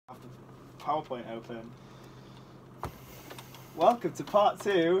PowerPoint open. Welcome to part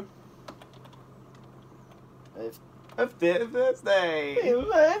 2 of Theatre Thursday.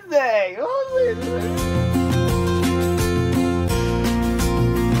 Thursday.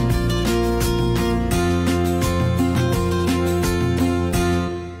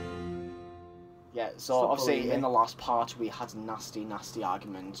 Yeah, so obviously in the last part we had nasty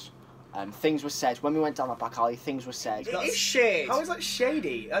arguments. Things were said when we went down that back alley. Things were said. It is shade. How is that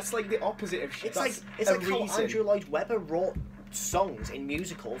shady? That's like the opposite of shady. It's like how Andrew Lloyd Webber wrote songs in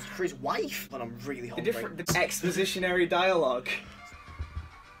musicals for his wife. But I'm really hungry. The expositionary dialogue.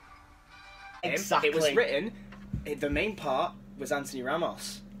 Exactly. It was written. The main part was Anthony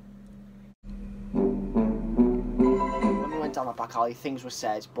Ramos. When we went down that back alley, things were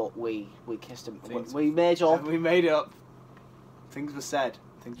said, but we kissed him. We made up. We made up. Things were said.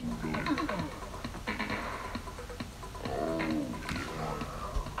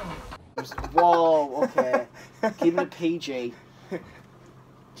 Whoa, okay. Keeping it PG.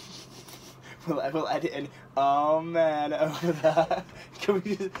 We'll edit in. Oh man, over there. Can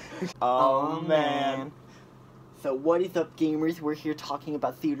we just? Oh man. So what is up, gamers? We're here talking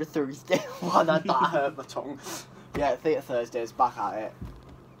about Theatre Thursday. Wow, that hurt my tongue. Yeah, Theatre Thursday is back at it.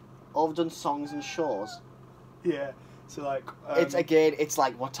 Overdone songs and shows. Yeah. So like. It's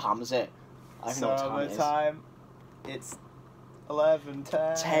like, what time is it? I don't know what time it is. Time. It's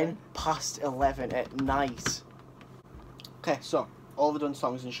 11:10. 10 past 11 at night. Okay, so overdone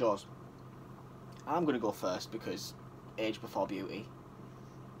songs and shows. I'm gonna go first because age before beauty.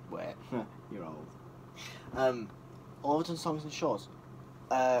 Wait, you're old. Overdone songs and shows.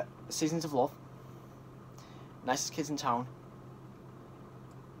 Seasons of Love. Nicest Kids in Town.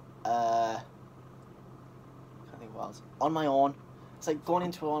 I think what else. On My Own. It's like going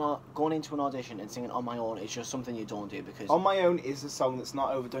into an audition and singing On My Own is just something you don't do because... On My Own is a song that's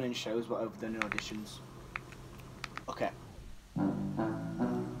not overdone in shows but overdone in auditions. Okay.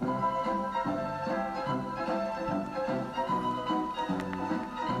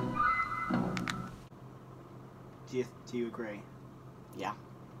 Do you agree? Yeah.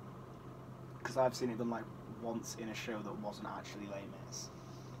 Because I've seen it done like once in a show that wasn't actually Les Mis.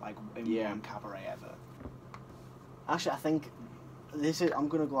 Like in one cabaret ever. Actually, I think I'm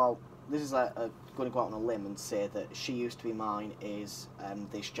gonna go out. This is gonna go out on a limb and say that She Used to Be Mine is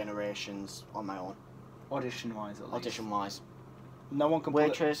this generation's On My Own. Audition wise, at least. Audition wise. No one can.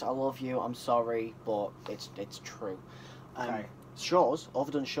 Waitress, I love you. I'm sorry, but it's true. Okay. Shows,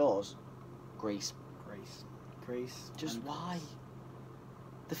 overdone shows. Grease. Just why?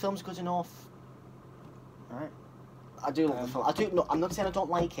 The film's good enough. Alright. I do love the film. I'm not saying I don't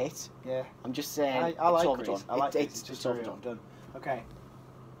like it. Yeah. I'm just saying I like overdone. Grease. I like it. It's just overdone. Okay.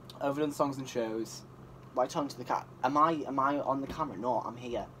 Overdone songs and shows. Why talking to the cat? Am I on the camera? No, I'm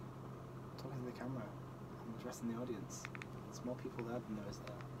here. Talking to the camera. I'm addressing the audience. There's more people there than there is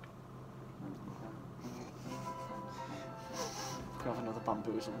there. We have another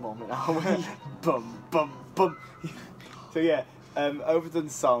bamboozled moment, are we? Bum bum bum. So yeah, overdone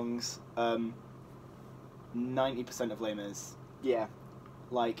songs. 90% of Les Mis. Yeah.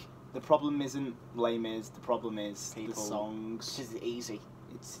 Like the problem isn't Les Mis. The problem is People, the songs. Because it's easy.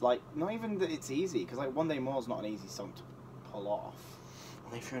 It's like not even that it's easy because like One Day More is not an easy song to pull off.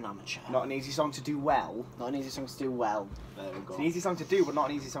 Only if you're an amateur. Not an easy song to do well. Not an easy song to do well. There we go. It's an easy song to do, but not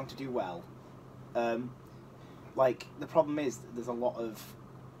an easy song to do well. Like the problem is there's a lot of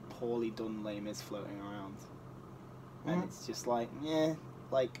poorly done Les Mis floating around, and it's just like, yeah,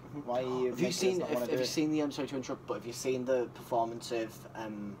 like why are you? Have you seen the sorry to interrupt, but have you seen the performance of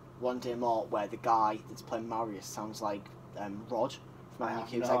One Day More where the guy that's playing Marius sounds like Rod from Avenue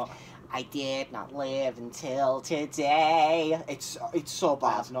Q? It's like, I did not live until today. It's so bad.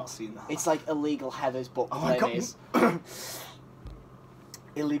 I have not seen that. It's like Illegal Heathers, but oh my God.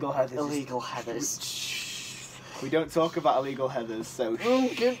 Illegal Heathers. Illegal Heathers. We don't talk about Illegal Heathers, so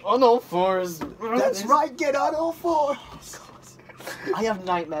get on all fours. That's right, get on all fours. I have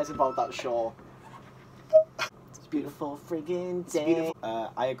nightmares about that show. It's a beautiful friggin' day.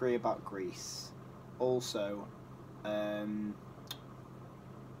 Beautiful. I agree about Grease. Also, I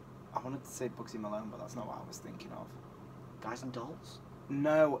wanted to say Bugsy Malone, but that's not what I was thinking of. Guys and Dolls?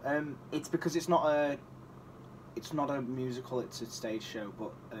 No, it's because it's not a musical. It's a stage show.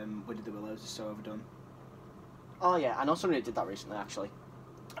 But Winnie the Willows is so overdone. Oh yeah, I know somebody did that recently actually.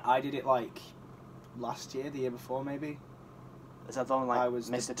 I did it like last year, the year before maybe. Is that the one like I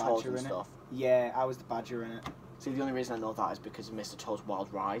was Mr. the Toad's badger and in stuff? It. Yeah, I was the badger in it. See, the only reason I know that is because of Mr. Toad's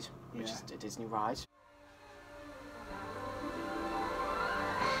Wild Ride, which is a Disney ride.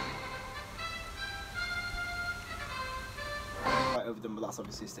 Right over overdone, but that's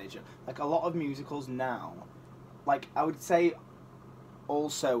obviously a stage show. Like, a lot of musicals now, like, I would say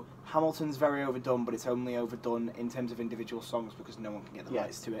also Hamilton's very overdone, but it's only overdone in terms of individual songs because no one can get the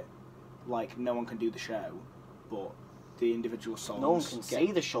rights to it. Like, no one can do the show, but the individual songs... No one can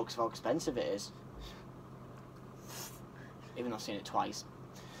see the show because of how expensive it is. Even though I've seen it twice.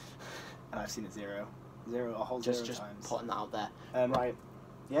 And I've seen it zero times. Just putting that out there. Right.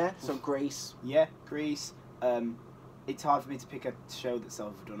 Yeah, so Grease. Yeah, Grease. It's hard for me to pick a show that's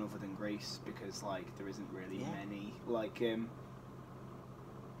overdone other than Grease because, like, there isn't really many. Like,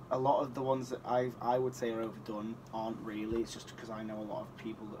 a lot of the ones that I would say are overdone aren't really. It's just because I know a lot of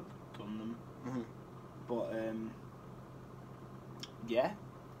people that have done them. Mm-hmm. But, yeah.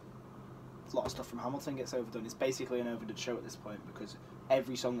 A lot of stuff from Hamilton gets overdone. It's basically an overdone show at this point because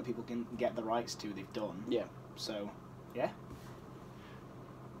every song that people can get the rights to, they've done. Yeah. So, yeah.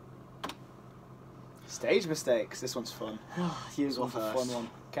 Stage mistakes. This one's fun. This one's a fun one.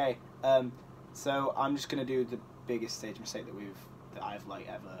 Okay. So I'm just gonna do the biggest stage mistake that I've like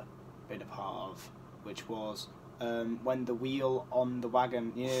ever been a part of, which was when the wheel on the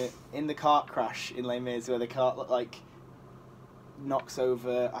wagon, in the cart crash in Les Mis, where the cart like knocks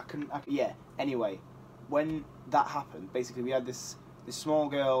over. Anyway, when that happened, basically we had this small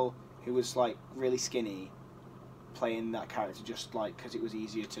girl who was like really skinny playing that character just like because it was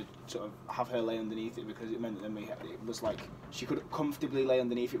easier to sort of have her lay underneath it because it meant that then it was like she could comfortably lay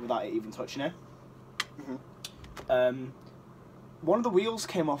underneath it without it even touching her. Mm-hmm. One of the wheels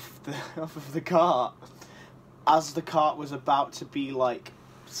came off of the cart as the cart was about to be like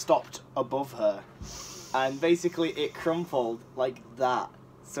stopped above her, and basically it crumpled like that,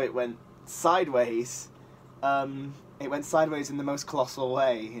 so it went sideways. It went sideways in the most colossal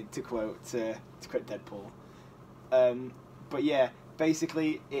way, to quote Deadpool. But yeah,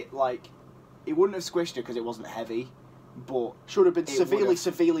 basically it wouldn't have squished her because it wasn't heavy, but should have been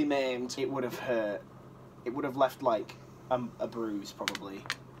severely maimed. It would have hurt. It would have left like a bruise probably.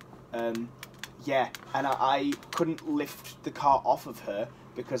 Yeah, and I couldn't lift the cart off of her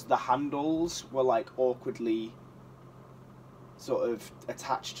because the handles were like awkwardly sort of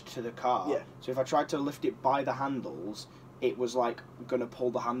attached to the car. Yeah. So if I tried to lift it by the handles, it was like gonna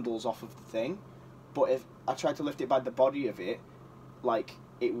pull the handles off of the thing. But if I tried to lift it by the body of it, like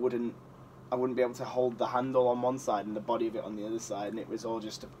I wouldn't be able to hold the handle on one side and the body of it on the other side, and it was all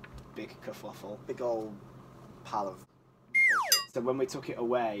just a big kerfuffle. Big old pile of. So when we took it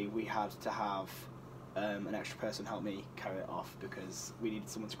away, we had to have an extra person help me carry it off because we needed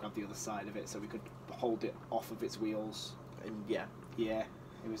someone to grab the other side of it so we could hold it off of its wheels. And yeah,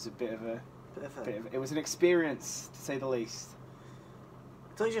 it was a bit of it was an experience to say the least.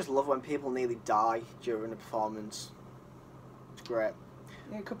 Don't you just love when people nearly die during a performance? It's great.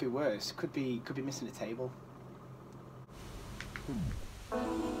 Yeah, it could be worse. Could be missing a table. Missing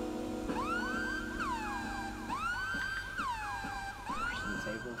a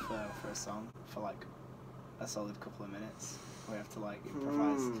table for a song for like a solid couple of minutes. We have to like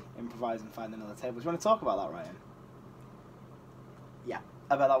improvise and find another table. Do you want to talk about that, Ryan? Yeah.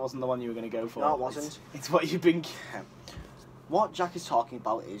 I bet that wasn't the one you were going to go for. No, it wasn't. It's what you've been... What Jack is talking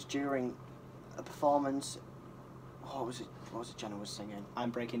about is during a performance... What was it Jenna was singing? I'm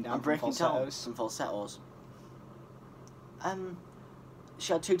breaking down some falsettos.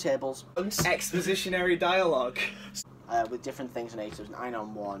 She had two tables. Expositionary dialogue. With different things in each. There was an iron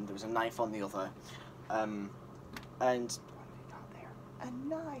on one, there was a knife on the other. And... A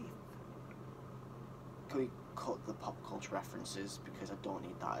knife. Can we cut the pop culture references because I don't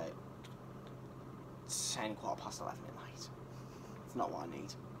need that at 11:10 at night. It's not what I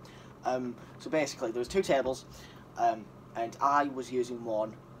need. So basically, there was two tables, and I was using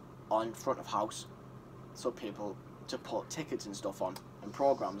one on front of house, so people to put tickets and stuff on and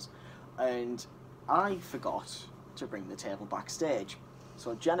programs, and I forgot to bring the table backstage.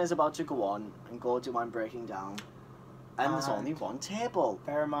 So Jenna's about to go on and go do I'm breaking down, and there's only one table.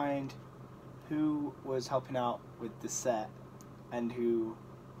 Bear in mind who was helping out with the set and who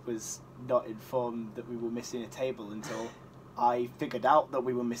was not informed that we were missing a table until I figured out that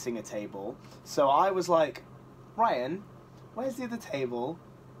we were missing a table. So I was like, Ryan, where's the other table?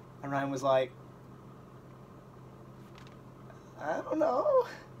 And Ryan was like, I don't know.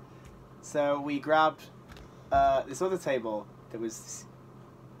 So we grabbed this other table. There was this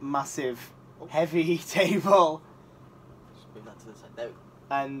massive, heavy table. Just move that to the side. There.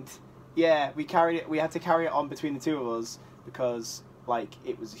 And yeah, we carried it. We had to carry it on between the two of us because, like,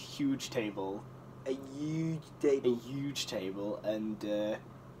 it was a huge table. A huge table, and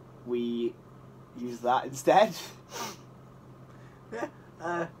we used that instead.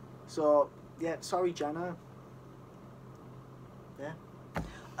 Yeah. So yeah, sorry, Jenna. Yeah.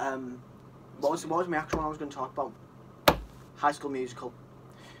 What was my actual one I was going to talk about? High School Musical.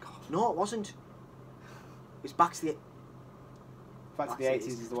 God. No, it wasn't. It was Back to the... Back to the 80s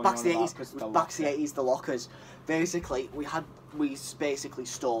is the one Back to the you're on 80s. about, 'cause It the was Back to the locker. 80s, the lockers. Basically, we basically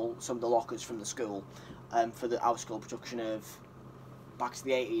stole some of the lockers from the school for our school production of Back to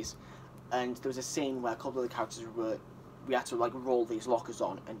the 80s. And there was a scene where a couple of the characters we had to like roll these lockers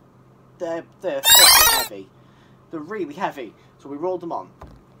on, and they're fucking heavy. They're really heavy. So we rolled them on,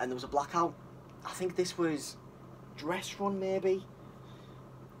 and there was a blackout. I think this was Dress Run, maybe.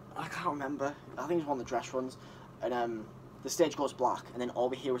 I can't remember. I think it was one of the dress runs, and the stage goes black, and then all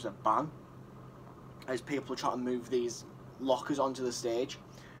we hear is a bang as people are trying to move these lockers onto the stage,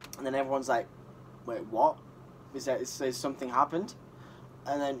 and then everyone's like, "Wait, what? Is something happened?"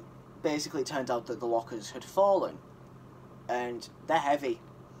 And then basically it turned out that the lockers had fallen, and they're heavy.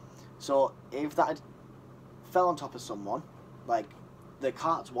 So if that had fell on top of someone, like the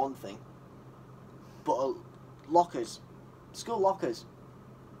cart's one thing, but lockers, school lockers,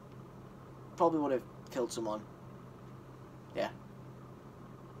 probably would have killed someone. Yeah.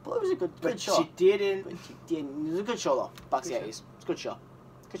 But it was a good show. She didn't. But she didn't. It was a good show though. Back to the Good 80s. It's a good show.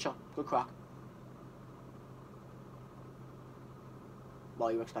 Good show. Good crack. Why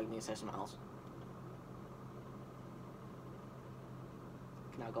are you expecting me to say something else?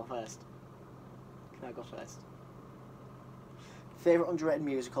 Can I go first? Favourite underrated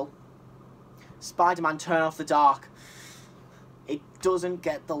musical? Spider-Man Turn Off the Dark. It doesn't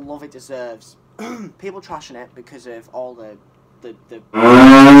get the love it deserves. People trashing it because of all the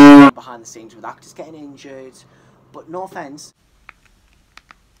behind the scenes with actors getting injured. But no offence.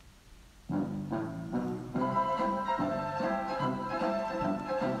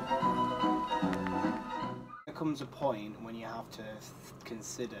 There comes a point when you have to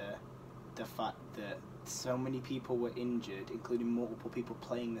consider the fact that so many people were injured, including multiple people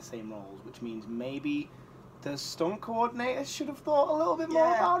playing the same roles, which means maybe the stunt coordinator should have thought a little bit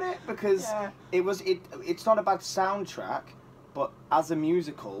more about it, because it's not a bad soundtrack, but as a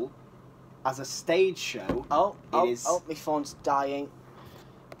musical, as a stage show, my phone's dying.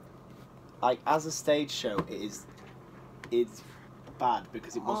 Like, as a stage show, it's bad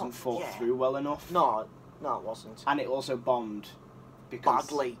because it wasn't thought through well enough. No, it wasn't. And it also bombed because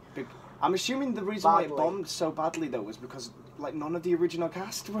Badly. I'm assuming the reason why it bombed so badly though was because like none of the original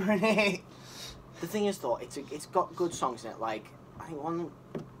cast were in it. The thing is though, it's got good songs in it. Like I think one,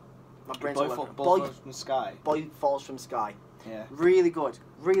 my brain's Boy Falls from Sky. Boy Falls from Sky. Yeah. Really good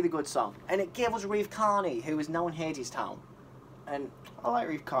song. And it gave us Reeve Carney, who is now in Hadestown. And I like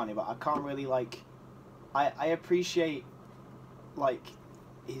Reeve Carney, but I can't really like. I appreciate like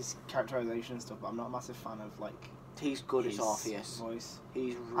his characterization and stuff, but I'm not a massive fan of like. He's good his as Orpheus. Voice.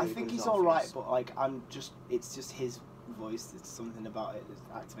 He's really I think good he's as all right, Orpheus. but like it's just his voice. It's something about it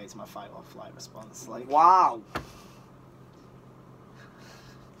that activates my fight or flight response. Like wow.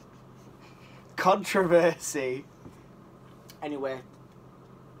 Controversy. Anyway,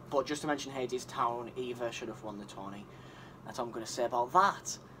 but just to mention Hadestown, Eva should have won the Tony. That's all I'm going to say about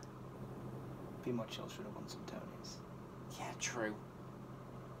that. Be More Chill should have won some Tonys. Yeah, true.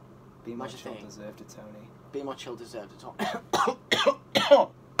 Be More Imagine Chill thing. deserved a Tony. Be More Chill deserved a Tony.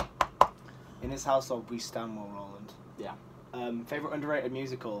 In his household, we stand Will Roland. Yeah. Favorite underrated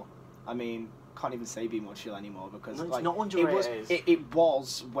musical? I mean, can't even say Be More Chill anymore because No, it's like, not underrated. It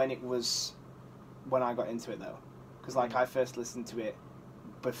was when I got into it though, because like I first listened to it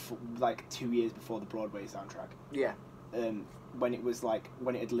before, like 2 years before the Broadway soundtrack. Yeah. When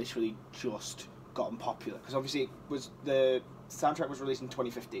it had literally just gotten popular, because obviously the soundtrack was released in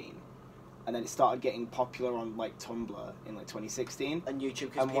 2015, and then it started getting popular on like Tumblr in like 2016 and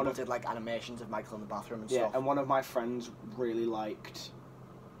YouTube, because people did like animations of Michael in the bathroom and stuff. And one of my friends really liked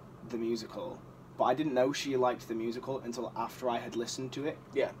the musical, but I didn't know she liked the musical until after I had listened to it.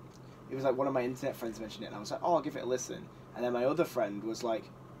 Yeah. It was like one of my internet friends mentioned it, and I was like, oh, I'll give it a listen. And then my other friend was like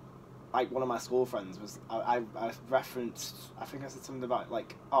one of my school friends was, I referenced, I think I said something about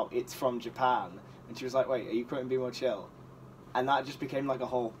like, oh, it's from Japan, and she was like, wait, are you quoting Be More Chill? And that just became like a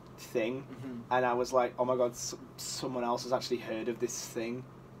whole thing, and I was like, oh my god, someone else has actually heard of this thing.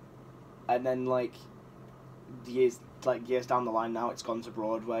 And then like years down the line now, it's gone to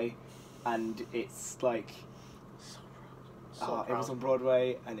Broadway, and it's like it was on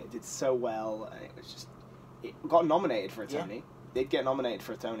Broadway, and it did so well, and it was just, it got nominated for a Tony. Yeah. It'd get nominated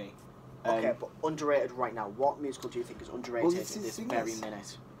for a Tony. Okay, but underrated right now. What musical do you think is underrated in this very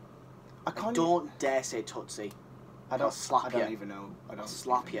minute? Don't dare say Tootsie. I'll slap you. I don't even know. I don't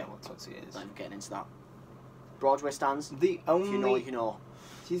slap even you. know what Tootsie is. I'm getting into that. Broadway stands. The only if you know, you know.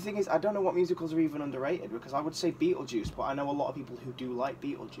 The thing is, I don't know what musicals are even underrated, because I would say Beetlejuice, but I know a lot of people who do like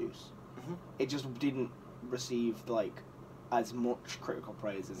Beetlejuice. It just didn't receive like as much critical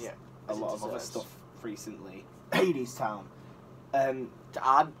praise as a lot of other stuff recently. Hades Town.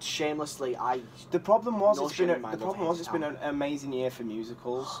 I'm shamelessly. The problem was it's been an amazing year for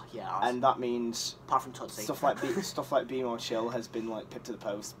musicals. Yeah, and that means apart from Tootsie, stuff like Be More Chill has been like pipped to the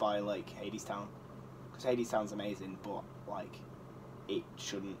post by like Hades Town, because Hades Town's amazing, but like it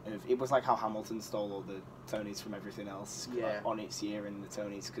shouldn't have. It was like how Hamilton stole all the Tonys from everything else on its year in the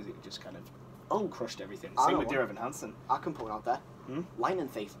Tonys, because it just kind of crushed everything. Same with Dear Evan Hansen. I can put one out there. Lightning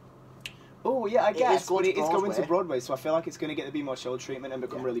Thief. Oh yeah, I guess, but it's going to Broadway, so I feel like it's going to get the Be More Chill treatment and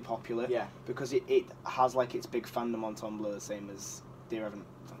become really popular. Yeah. Because it has like its big fandom on Tumblr, the same as Dear Evan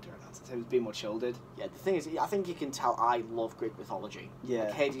Hansen, same as Be More Chill did. Yeah, the thing is, I think you can tell I love Greek mythology. Yeah.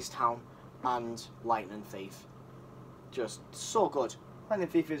 Like Hades Town and Lightning Thief. Just so good. Lightning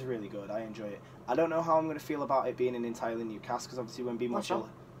Thief is really good, I enjoy it. I don't know how I'm going to feel about it being an entirely new cast, because obviously when Be More Chill...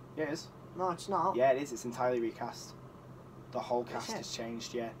 Yeah, it is. No, it's not. Yeah, it is, it's entirely recast. The whole cast has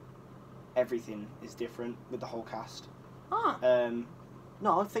changed, yeah. Everything is different with the whole cast. No,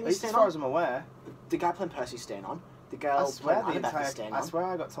 I think as far as I'm aware. The guy playing Percy's staying on. The girl playing Annabeth is staying on. I swear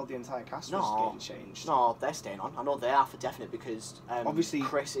I got told the entire cast was getting changed. No, they're staying on. I know they are for definite, because obviously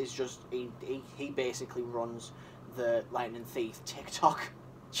Chris is just he basically runs the Lightning Thief TikTok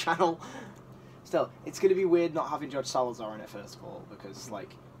channel. Still, it's going to be weird not having George Salazar in it, first of all, because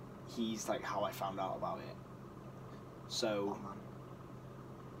like he's like how I found out about it. So. Oh, man.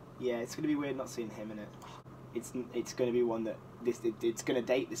 Yeah, it's going to be weird not seeing him in it. It's going to be one that it's going to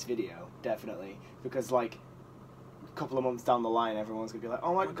date this video, definitely, because like a couple of months down the line, everyone's going to be like,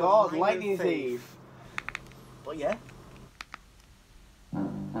 "Oh my god, Lightning Thief!" But yeah.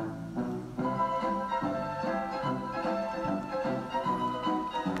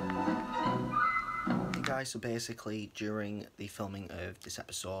 Hey guys, so basically during the filming of this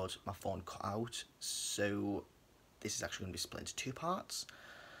episode, my phone cut out, so this is actually going to be split into 2 parts.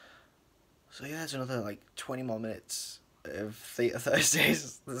 So yeah, there's another like 20 more minutes of Theatre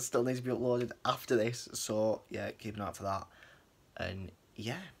Thursdays that still needs to be uploaded after this. So yeah, keep an eye out for that. And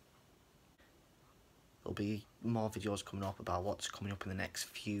yeah, there'll be more videos coming up about what's coming up in the next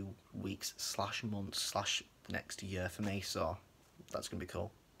few weeks / months / the next year for me. So that's going to be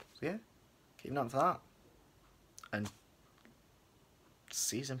cool. So yeah, keep an eye out for that. And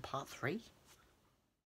see you in part 3.